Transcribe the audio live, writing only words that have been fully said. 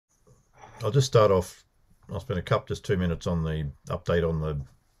I'll just start off. I'll spend just 2 minutes on the update on the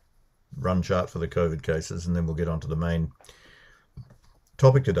run chart for the COVID cases, and then we'll get on to the main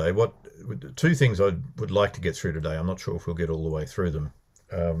topic today. Two things I would like to get through today. I'm not sure if we'll get all the way through them.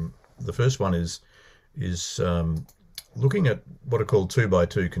 The first one is looking at what are called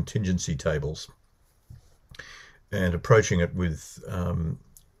 2x2 contingency tables and approaching it with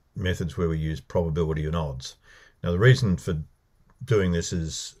methods where we use probability and odds. Now, the reason for doing this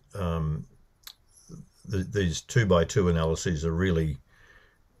is these 2x2 analyses are really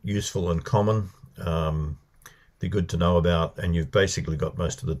useful and common. They're good to know about, and you've basically got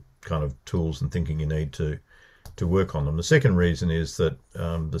most of the kind of tools and thinking you need to work on them. The second reason is that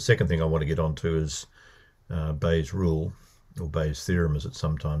the second thing I want to get onto is Bayes' rule, or Bayes' theorem as it's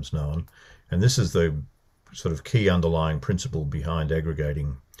sometimes known, and this is the sort of key underlying principle behind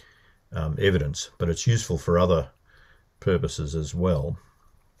aggregating evidence, but it's useful for other purposes as well.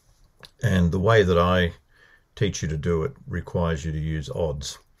 And the way that I teach you to do it requires you to use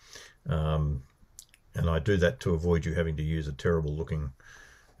odds. And I do that to avoid you having to use a terrible looking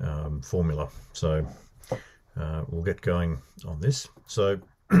formula. So we'll get going on this. So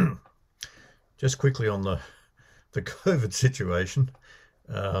just quickly on the COVID situation,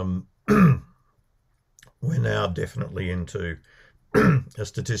 we're now definitely into a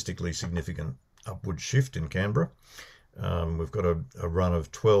statistically significant upward shift in Canberra. We've got a run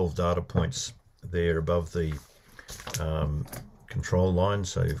of 12 data points there above the control line.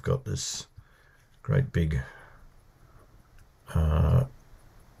 So you've got this great big, oh,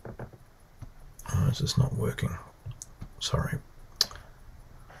 is this not working? Sorry.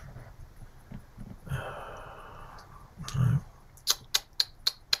 No.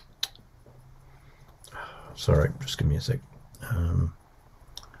 Sorry, just give me a sec. What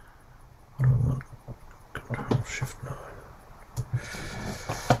do I want? Control Shift 9.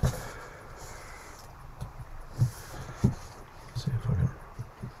 See if I can.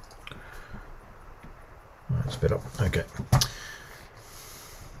 Right, sped up. Okay.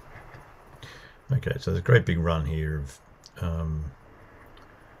 Okay, so there's a great big run here of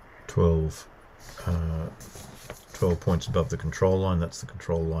 12 points above the control line. That's the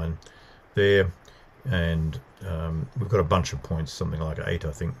control line there. And we've got a bunch of points, something like 8,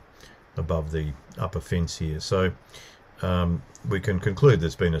 I think, above the upper fence here. So we can conclude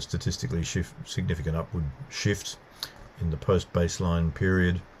there's been a statistically significant upward shift in the post-baseline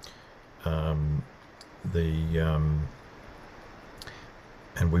period. And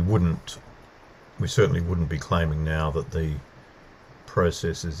we certainly wouldn't be claiming now that the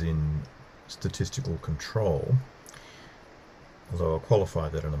process is in statistical control, although I'll qualify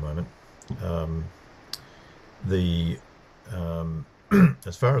that in a moment.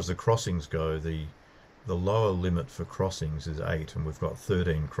 As far as the crossings go, the lower limit for crossings is 8, and we've got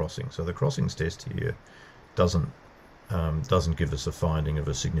 13 crossings. So the crossings test here doesn't give us a finding of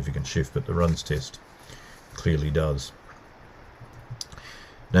a significant shift, but the runs test clearly does.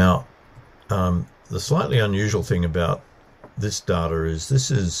 Now, the slightly unusual thing about this data is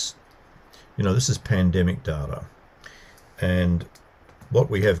this is pandemic data, and what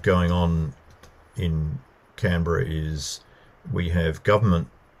we have going on in Canberra is we have the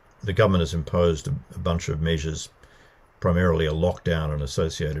government has imposed a bunch of measures, primarily a lockdown and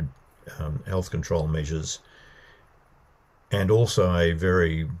associated health control measures, and also a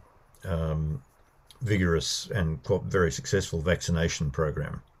very vigorous and very successful vaccination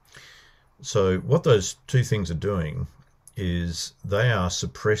program. So what those two things are doing is they are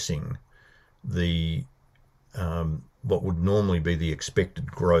suppressing the what would normally be the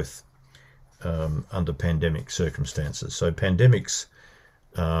expected growth under pandemic circumstances. So pandemics,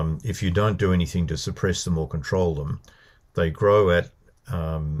 if you don't do anything to suppress them or control them, they grow at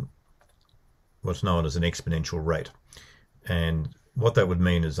what's known as an exponential rate. And what that would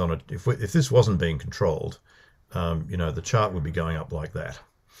mean is if this wasn't being controlled, the chart would be going up like that.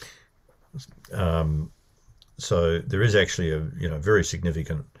 So there is actually a very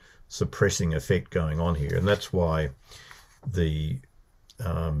significant suppressing effect going on here, and that's why the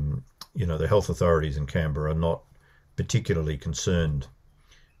health authorities in Canberra are not particularly concerned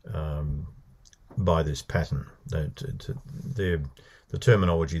by this pattern. The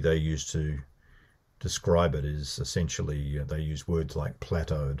terminology they use to describe it is essentially they use words like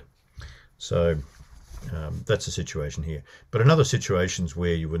plateaued. So that's the situation here. But in other situations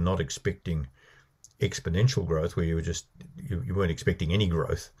where you were not expecting exponential growth, where you weren't expecting any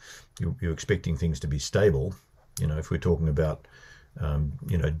growth, you're expecting things to be stable. If we're talking about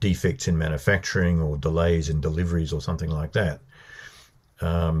defects in manufacturing or delays in deliveries or something like that,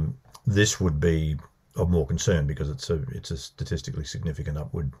 this would be of more concern because it's a statistically significant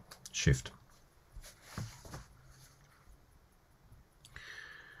upward shift.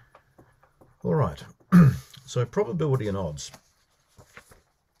 All right, so probability and odds.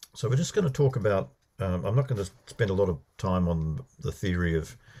 So we're just going to talk about, I'm not going to spend a lot of time on the theory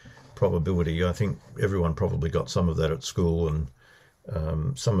of probability. I think everyone probably got some of that at school, and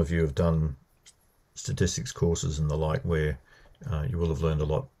some of you have done statistics courses and the like where you will have learned a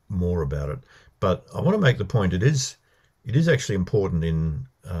lot more about it. But I want to make the point, it is actually important in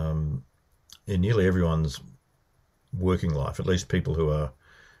nearly everyone's working life, at least people who are,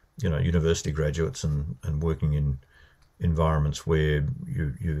 you know, university graduates and working in environments where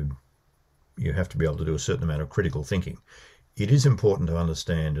you have to be able to do a certain amount of critical thinking. It is important to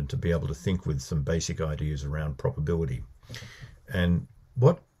understand and to be able to think with some basic ideas around probability. And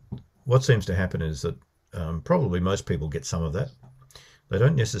what seems to happen is that probably most people get some of that. They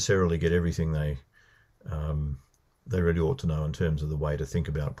don't necessarily get everything they really ought to know in terms of the way to think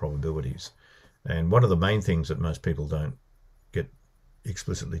about probabilities. And one of the main things that most people don't get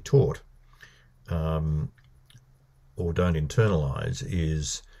explicitly taught or don't internalize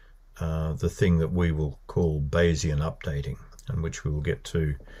is the thing that we will call Bayesian updating, and which we will get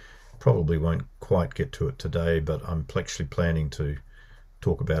to. Probably won't quite get to it today, but I'm actually planning to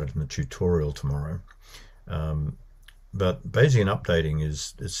talk about it in the tutorial tomorrow. But Bayesian updating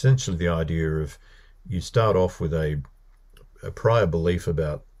is essentially the idea of you start off with a prior belief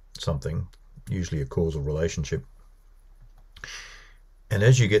about something, usually a causal relationship, and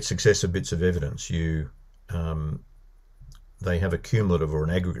as you get successive bits of evidence, they have a cumulative or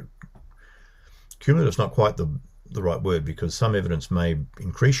an aggregate. Cumulative is not quite the right word, because some evidence may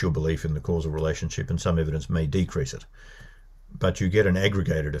increase your belief in the causal relationship and some evidence may decrease it. But you get an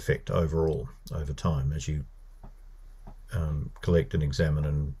aggregated effect overall over time as you collect and examine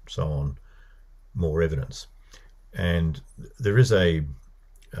and so on more evidence. And there is a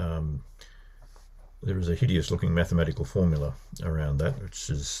hideous looking mathematical formula around that, which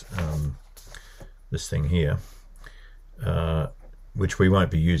is this thing here, which we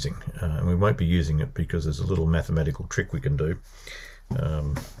won't be using. And we won't be using it because there's a little mathematical trick we can do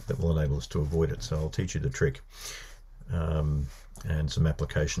that will enable us to avoid it. So I'll teach you the trick and some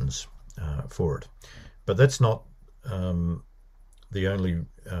applications for it. But that's not the only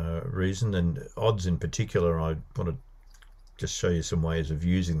reason. And odds in particular, I want to just show you some ways of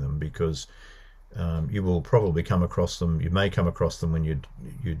using them, because you will probably come across them. You may come across them when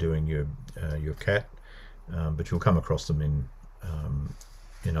you're doing your CAT, but you'll come across them in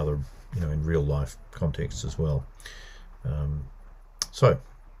other, in real life contexts as well. So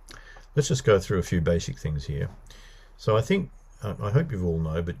let's just go through a few basic things here. So I think, I hope you all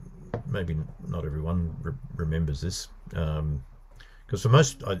know, but maybe not everyone remembers this, because for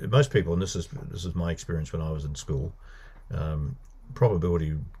most people, and this is my experience when I was in school,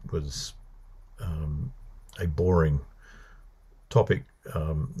 probability was a boring topic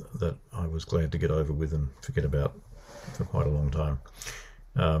that I was glad to get over with and forget about for quite a long time.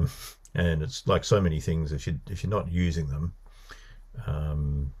 And it's like so many things, if you're not using them,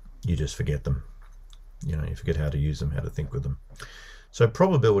 you just forget them. You forget how to use them, how to think with them. So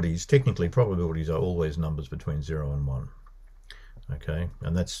technically probabilities are always numbers between 0 and 1. Okay,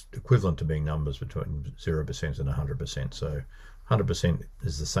 and that's equivalent to being numbers between 0% and 100%. So 100%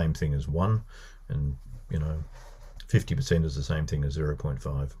 is the same thing as 1, and 50% is the same thing as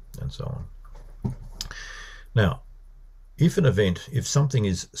 0.5, and so on. Now, if something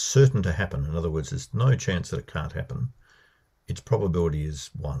is certain to happen, in other words, there's no chance that it can't happen, its probability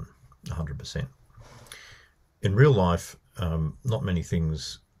is 1, 100%. In real life, not many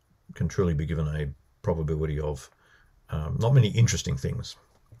things can truly be given a probability of, not many interesting things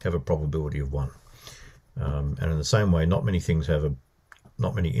have a probability of 1. And in the same way, not many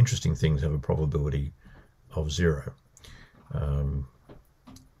interesting things have a probability of 0.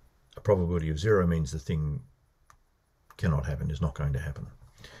 A probability of 0 means the thing cannot happen, is not going to happen.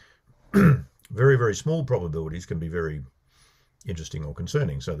 Very, very small probabilities can be very interesting or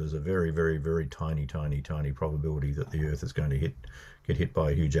concerning. So there's a very, very, very tiny probability that the Earth is going to get hit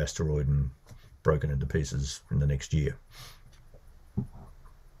by a huge asteroid and broken into pieces in the next year.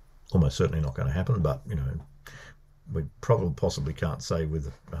 Almost certainly not going to happen, but we probably possibly can't say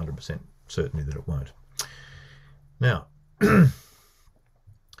with 100% certainty that it won't. Now,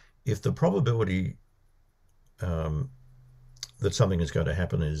 if the probability that something is going to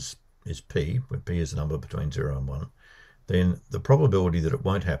happen is p, where p is the number between 0 and 1, then the probability that it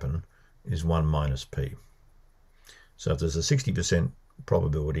won't happen is 1 minus p. So if there's a 60%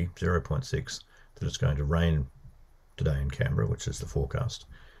 probability, 0.6, that it's going to rain today in Canberra, which is the forecast,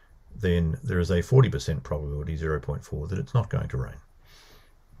 then there is a 40% probability, 0.4, that it's not going to rain.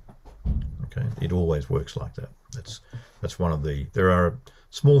 It always works like that. That's one of the, there are a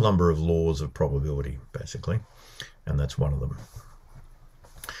small number of laws of probability, basically, and that's one of them.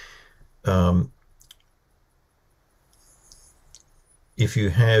 If you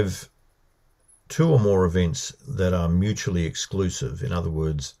have two or more events that are mutually exclusive, in other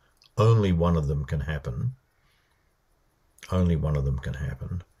words, only one of them can happen,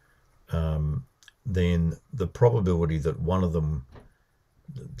 then the probability that one of them,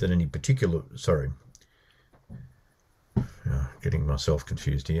 that any particular, getting myself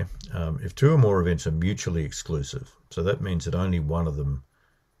confused here. If two or more events are mutually exclusive, so that means that only one of them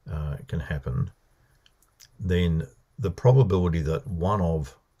can happen, then the probability that one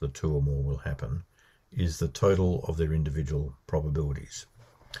of the two or more will happen is the total of their individual probabilities.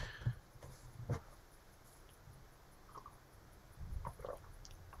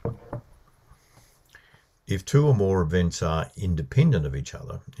 If two or more events are independent of each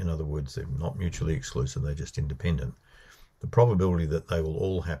other, in other words, they're not mutually exclusive, they're just independent, the probability that they will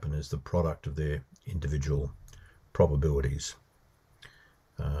all happen is the product of their individual probabilities.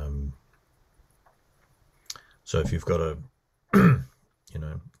 So if you've got a,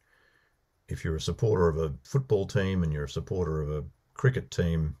 if you're a supporter of a football team and you're a supporter of a cricket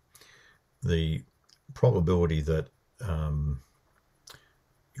team, the probability that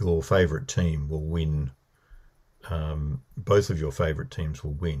your favourite team will win, both of your favourite teams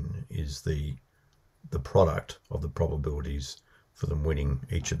will win, is the product of the probabilities for them winning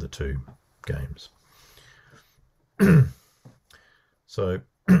each of the two games. So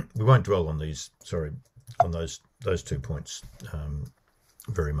we won't dwell on these, on those 2 points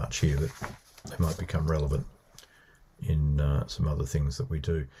very much here, but they might become relevant in some other things that we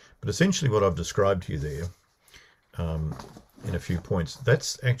do. But essentially what I've described to you there in a few points,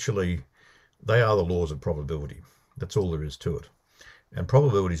 that's actually, they are the laws of probability. That's all there is to it. And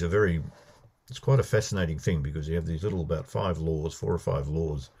probabilities are it's quite a fascinating thing, because you have these little, about 4 or 5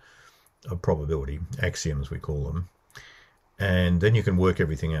 laws of probability, axioms we call them, and then you can work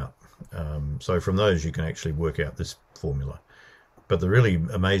everything out. So from those you can actually work out this formula. But the really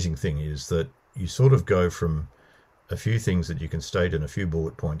amazing thing is that you sort of go from a few things that you can state in a few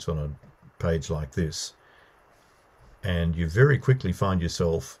bullet points on a page like this, and you very quickly find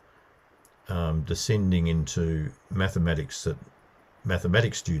yourself descending into mathematics that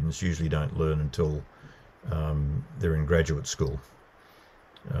mathematics students usually don't learn until they're in graduate school,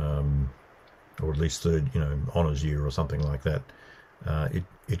 or at least third, honours year or something like that.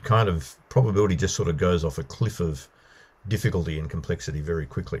 It kind of, probability just sort of goes off a cliff of difficulty and complexity very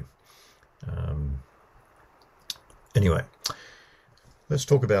quickly. Anyway, let's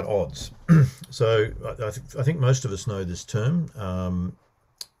talk about odds. So I think most of us know this term.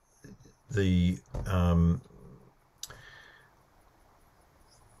 There's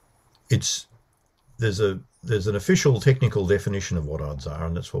an official technical definition of what odds are,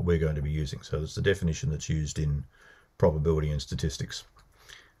 and that's what we're going to be using. So it's the definition that's used in probability and statistics,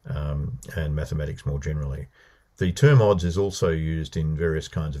 and mathematics more generally. The term odds is also used in various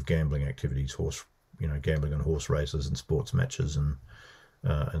kinds of gambling activities, gambling on horse races and sports matches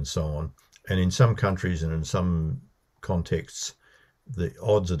and so on. And in some countries and in some contexts, the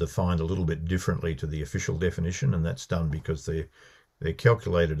odds are defined a little bit differently to the official definition, and that's done because they're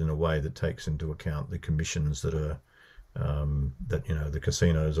calculated in a way that takes into account the commissions that are the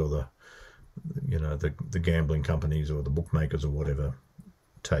casinos or the gambling companies or the bookmakers or whatever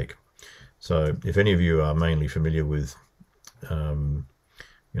take. So if any of you are mainly familiar with betting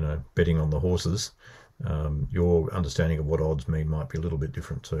on the horses, your understanding of what odds mean might be a little bit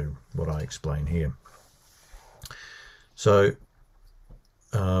different to what I explain here. So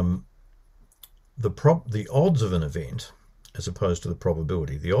the odds of an event, as opposed to the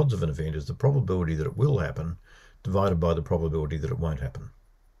probability. The odds of an event is the probability that it will happen divided by the probability that it won't happen.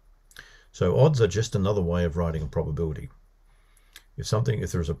 So odds are just another way of writing a probability. If something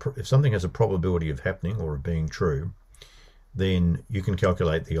has a probability of happening or of being true, then you can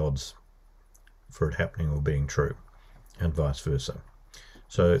calculate the odds for it happening or being true, and vice versa.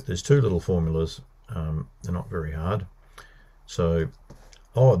 So there's 2 little formulas. They're not very hard. So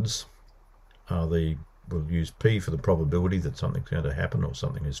odds are we'll use P for the probability that something's going to happen or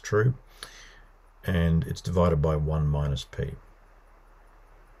something is true, and it's divided by 1 minus P.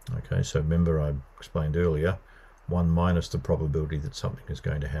 Okay, so remember I explained earlier, 1 minus the probability that something is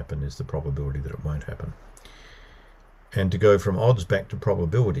going to happen is the probability that it won't happen. And to go from odds back to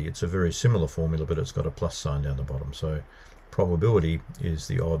probability, it's a very similar formula, but it's got a plus sign down the bottom. So probability is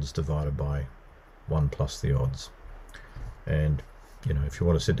the odds divided by 1 plus the odds. And if you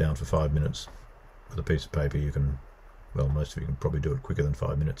want to sit down for 5 minutes with a piece of paper, you can well, most of you can probably do it quicker than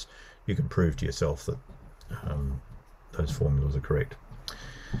 5 minutes. You can prove to yourself that those formulas are correct.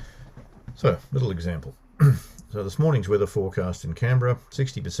 So, little example. So this morning's weather forecast in Canberra,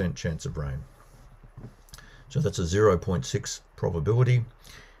 60% chance of rain. So that's a 0.6 probability,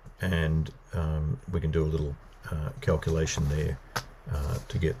 and we can do a little calculation there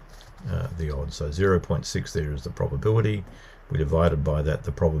to get the odds. So 0.6 there is the probability. We divided by that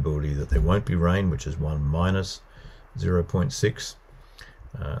the probability that there won't be rain, which is 1 minus 0.6.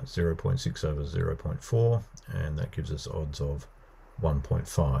 0.6 over 0.4, and that gives us odds of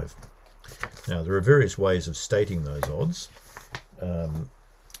 1.5. Now there are various ways of stating those odds.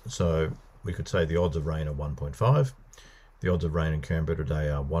 So we could say the odds of rain are 1.5. The odds of rain in Canberra today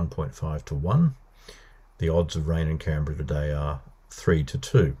are 1.5 to 1. The odds of rain in Canberra today are 3 to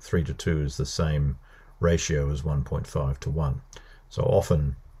 2. 3 to 2 is the same ratio as 1.5 to 1. So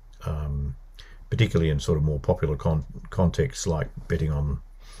often, particularly in sort of more popular contexts like betting on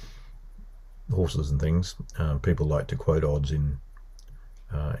horses and things, people like to quote odds in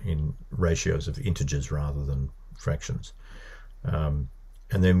ratios of integers rather than fractions. And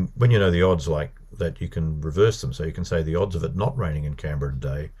then when you know the odds like that, you can reverse them. So you can say the odds of it not raining in Canberra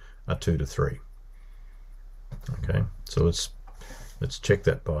today are 2 to 3. Okay, so let's check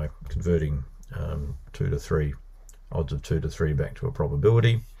that by converting 2 to 3, odds of 2 to 3 back to a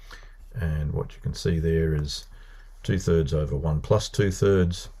probability. And what you can see there is 2/3 over 1 plus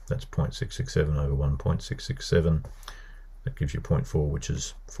 2/3. That's 0.667 over 1.667. That gives you 0.4, which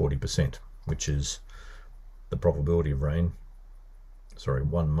is 40%, which is the probability of rain. Sorry,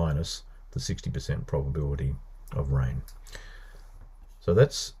 1 minus the 60% probability of rain. So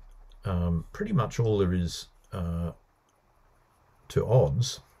that's pretty much all there is to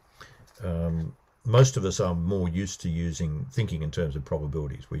odds. Most of us are more used to thinking in terms of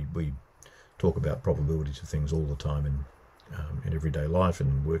probabilities. We talk about probabilities of things all the time in everyday life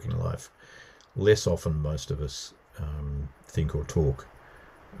and in working life. Less often, most of us think or talk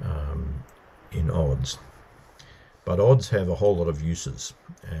in odds. But odds have a whole lot of uses,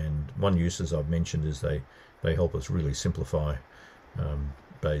 and one use, as I've mentioned, is they help us really simplify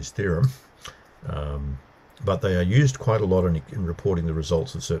Bayes' theorem. But they are used quite a lot in reporting the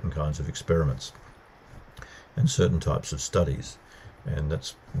results of certain kinds of experiments and certain types of studies, and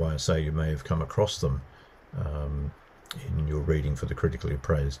that's why I say you may have come across them in your reading for the critically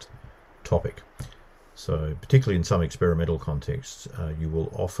appraised topic. So particularly in some experimental contexts, you will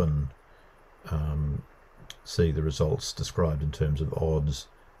often see the results described in terms of odds,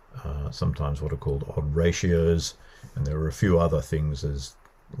 sometimes what are called odd ratios, and there are a few other things as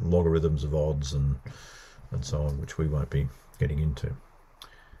logarithms of odds and so on, which we won't be getting into.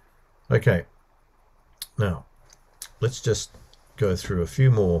 Okay, now let's just go through a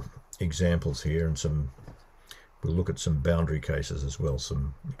few more examples here, and we'll look at some boundary cases as well,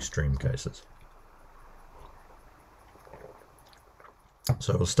 some extreme cases.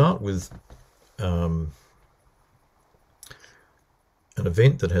 So we'll start with an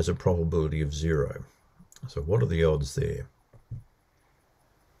event that has a probability of 0. So what are the odds there?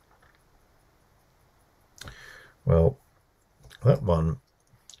 Well, that one,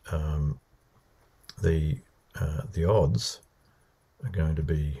 the odds are going to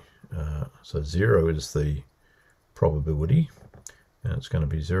be, so 0 is the probability, and it's going to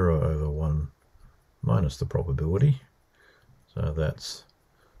be 0 over 1 minus the probability. So that's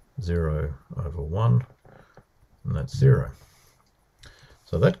 0 over 1, and that's 0.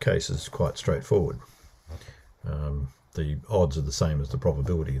 So that case is quite straightforward. The odds are the same as the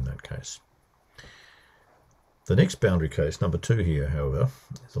probability in that case. The next boundary case, number 2 here, however,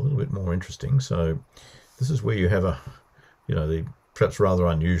 is a little bit more interesting. So this is where you have the perhaps rather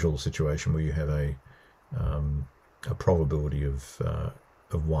unusual situation where you have a probability of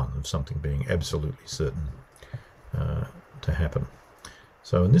 1, of something being absolutely certain to happen.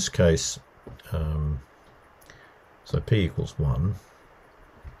 So in this case, so p equals 1,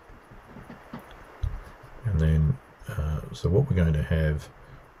 and then so what we're going to have,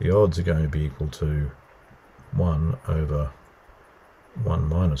 the odds are going to be equal to 1 over 1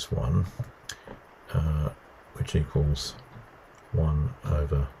 minus 1, which equals 1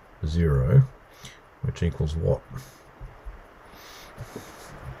 over 0, which equals what?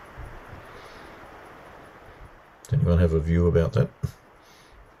 Does anyone have a view about that?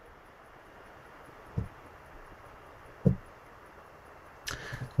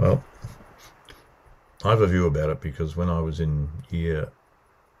 Well, I have a view about it because when I was in year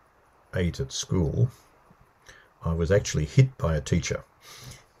 8 at school, I was actually hit by a teacher.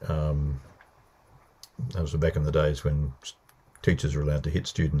 That was back in the days when teachers are allowed to hit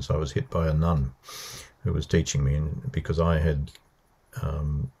students, I was hit by a nun who was teaching me, and because I had,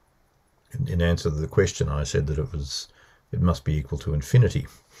 in answer to the question, I said that it must be equal to infinity,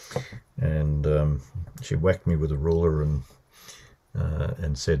 and she whacked me with a ruler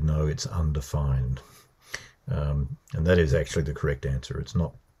and said, no, it's undefined, and that is actually the correct answer.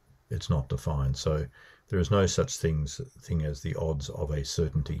 It's not defined. So there is no such thing as the odds of a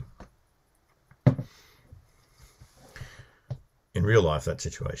certainty. In real life, that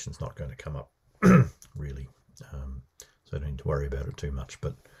situation's not going to come up, really. So I don't need to worry about it too much.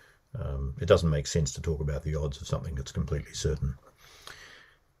 But it doesn't make sense to talk about the odds of something that's completely certain.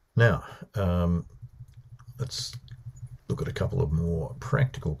 Now, let's look at a couple of more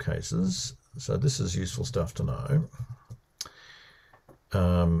practical cases. So this is useful stuff to know.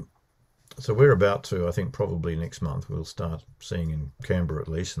 So we're about to, I think probably next month, we'll start seeing in Canberra at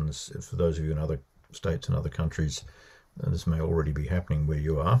least, and for those of you in other states and other countries, this may already be happening where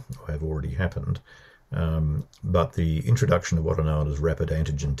you are, or have already happened, but the introduction of what are known as rapid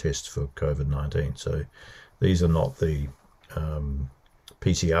antigen tests for COVID-19. So these are not the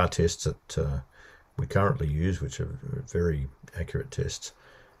PCR tests that we currently use, which are very accurate tests.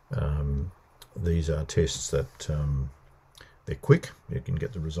 These are tests that they're quick. You can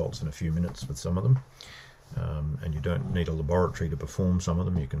get the results in a few minutes with some of them, and you don't need a laboratory to perform some of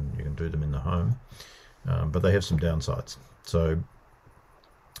them. You can do them in the home. But they have some downsides. So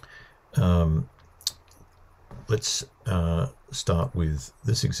let's start with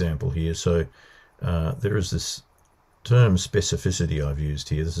this example here. So there is this term specificity I've used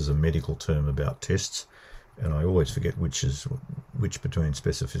here. This is a medical term about tests, and I always forget which between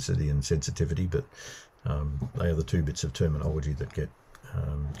specificity and sensitivity, but they are the two bits of terminology that get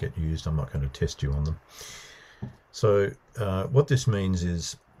used. I'm not going to test you on them. So what this means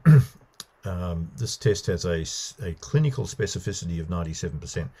is this test has a clinical specificity of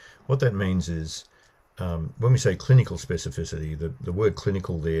 97%. What that means is, when we say clinical specificity, the word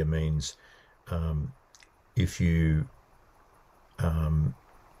clinical there means if you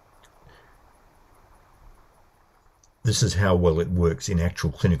this is how well it works in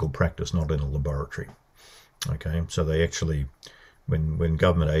actual clinical practice, not in a laboratory. Okay, so they actually, when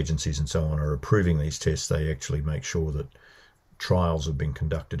government agencies and so on are approving these tests, they actually make sure that trials have been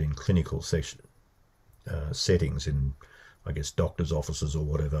conducted in clinical settings, in, I guess, doctors' offices or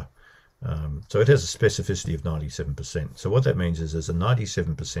whatever. So it has a specificity of 97%. So what that means is there's a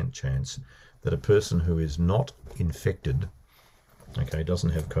 97% chance that a person who is not infected, okay,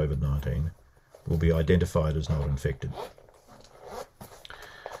 doesn't have COVID-19, will be identified as not infected.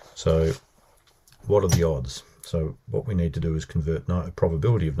 So what are the odds? So what we need to do is convert a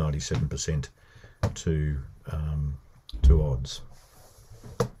probability of 97% to odds.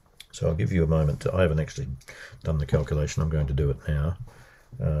 So I'll give you a moment. I haven't actually done the calculation. I'm going to do it now,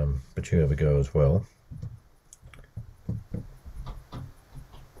 but you have a go as well.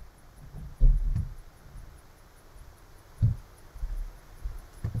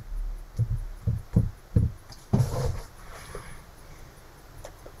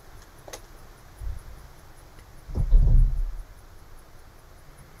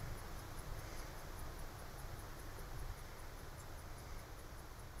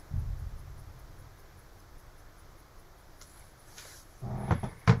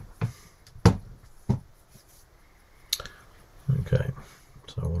 Okay,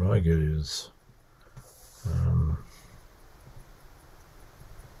 so what I get is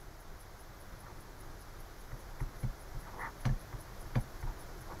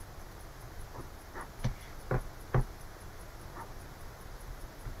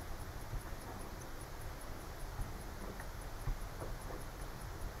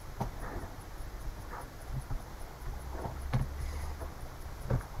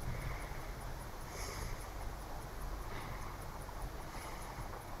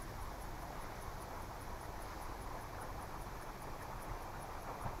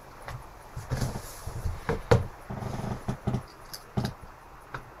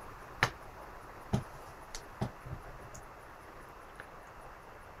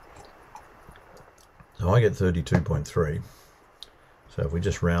so I get 32.3. So if we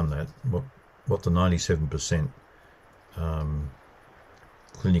just round that, what the 97%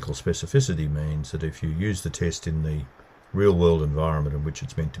 clinical specificity means that if you use the test in the real world environment in which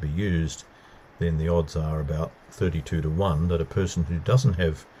it's meant to be used, then the odds are about 32 to 1 that a person who doesn't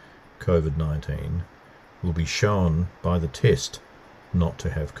have COVID-19 will be shown by the test not to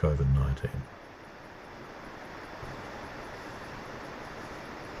have COVID-19.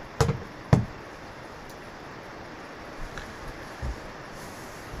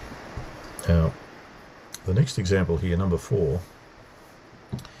 Now, the next example here, number 4,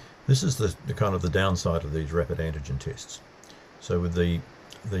 this is the kind of the downside of these rapid antigen tests. So with the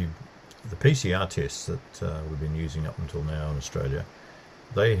PCR tests that we've been using up until now in Australia,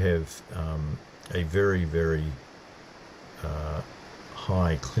 they have a very, very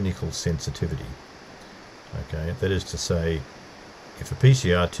high clinical sensitivity. Okay, that is to say, if a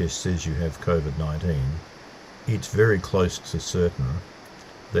PCR test says you have COVID-19, it's very close to certain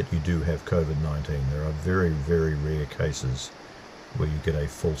that you do have COVID-19. There are very, very rare cases where you get a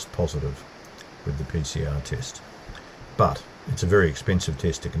false positive with the PCR test. But it's a very expensive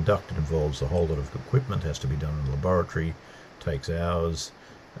test to conduct. It involves a whole lot of equipment, has to be done in the laboratory, takes hours,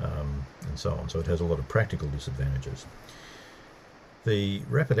 and so on. So it has a lot of practical disadvantages. The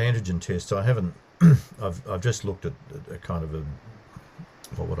rapid antigen tests, I haven't, I've just looked at a kind of a,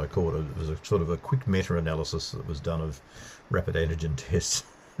 what would I call it? It was a sort of a quick meta-analysis that was done of rapid antigen tests.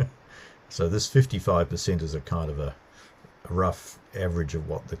 So this 55% is a kind of a rough average of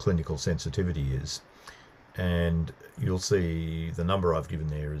what the clinical sensitivity is. And you'll see the number I've given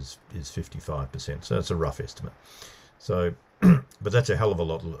there is 55%. So it's a rough estimate. So, but that's a hell of a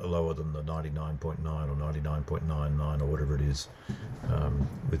lot lower than the 99.9 or 99.99 or whatever it is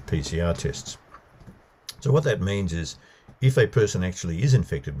with PCR tests. So what that means is, if a person actually is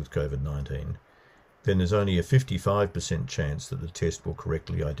infected with COVID-19, then there's only a 55% chance that the test will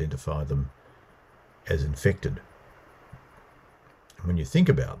correctly identify them as infected. And when you think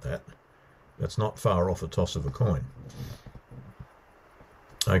about that, that's not far off a toss of a coin.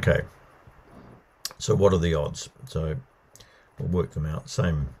 Okay, so what are the odds? So we'll work them out.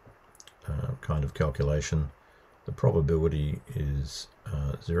 Same kind of calculation. The probability is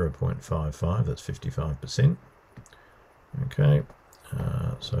 0.55, that's 55%. Okay,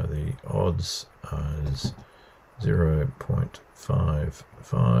 so the odds is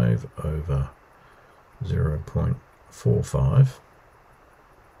 0.55 over 0.45,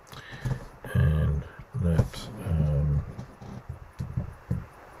 and that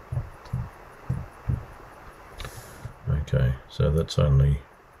okay, so that's only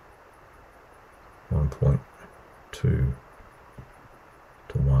 1.2 to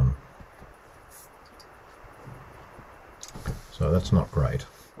 1. So that's not great.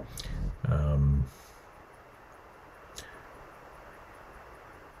 And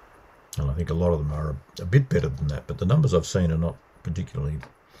I think a lot of them are a bit better than that, but the numbers I've seen are not particularly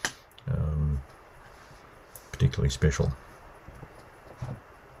special.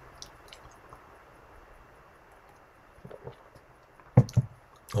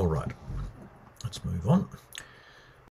 All right.